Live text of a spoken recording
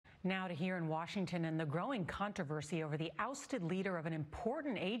Now to here in Washington and the growing controversy over the ousted leader of an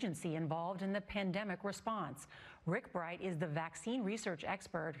important agency involved in the pandemic response. Rick Bright is the vaccine research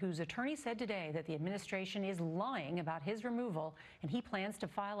expert whose attorney said today that the administration is lying about his removal and he plans to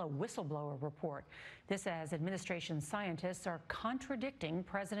file a whistleblower report. This as administration scientists are contradicting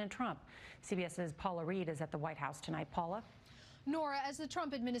President Trump. CBS's Paula Reid is at the White House tonight. Paula? Nora, as the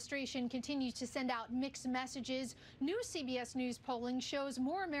Trump administration continues to send out mixed messages, new CBS News polling shows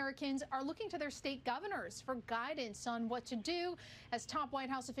more Americans are looking to their state governors for guidance on what to do, as top White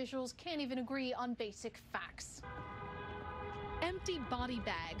House officials can't even agree on basic facts. Empty body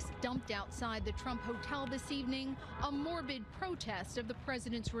bags dumped outside the Trump hotel this evening, a morbid protest of the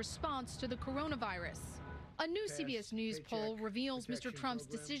president's response to the coronavirus. A new CBS News poll reveals Mr. Trump's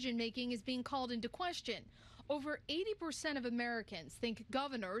decision-making is being called into question. Over 80% of Americans think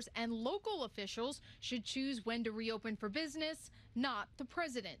governors and local officials should choose when to reopen for business, not the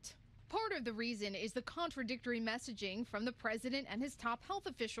president. Part of the reason is the contradictory messaging from the president and his top health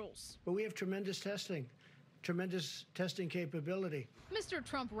officials. But we have tremendous testing capability. Mr.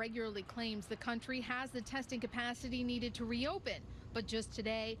 Trump regularly claims the country has the testing capacity needed to reopen. But just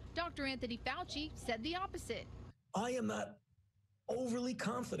today, Dr. Anthony Fauci said the opposite. I am not overly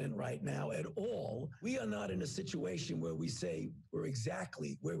confident right now at all. We are not in a situation where we say we're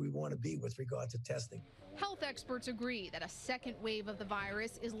exactly where we want to be with regard to testing. Health experts agree that a second wave of the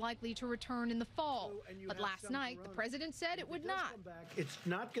virus is likely to return in the fall. But last night, the president said it would not. It's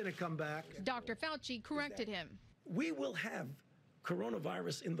not going to come back. Dr. Fauci corrected him. We will have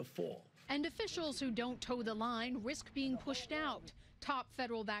coronavirus in the fall. And officials who don't toe the line risk being pushed out. Top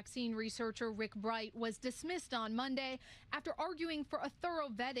federal vaccine researcher Rick Bright was dismissed on Monday after arguing for a thorough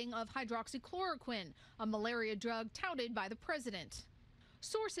vetting of hydroxychloroquine, a malaria drug touted by the president.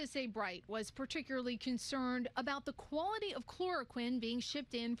 Sources say Bright was particularly concerned about the quality of chloroquine being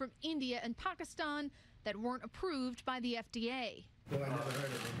shipped in from India and Pakistan that weren't approved by the FDA. Well, I never heard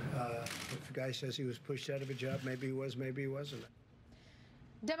of him. If the guy says he was pushed out of a job, maybe he was, maybe he wasn't.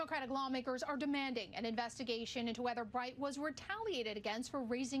 Democratic lawmakers are demanding an investigation into whether Bright was retaliated against for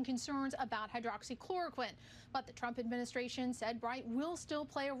raising concerns about hydroxychloroquine. But the Trump administration said Bright will still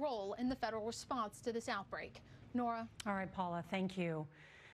play a role in the federal response to this outbreak. Nora? All right, Paula, thank you.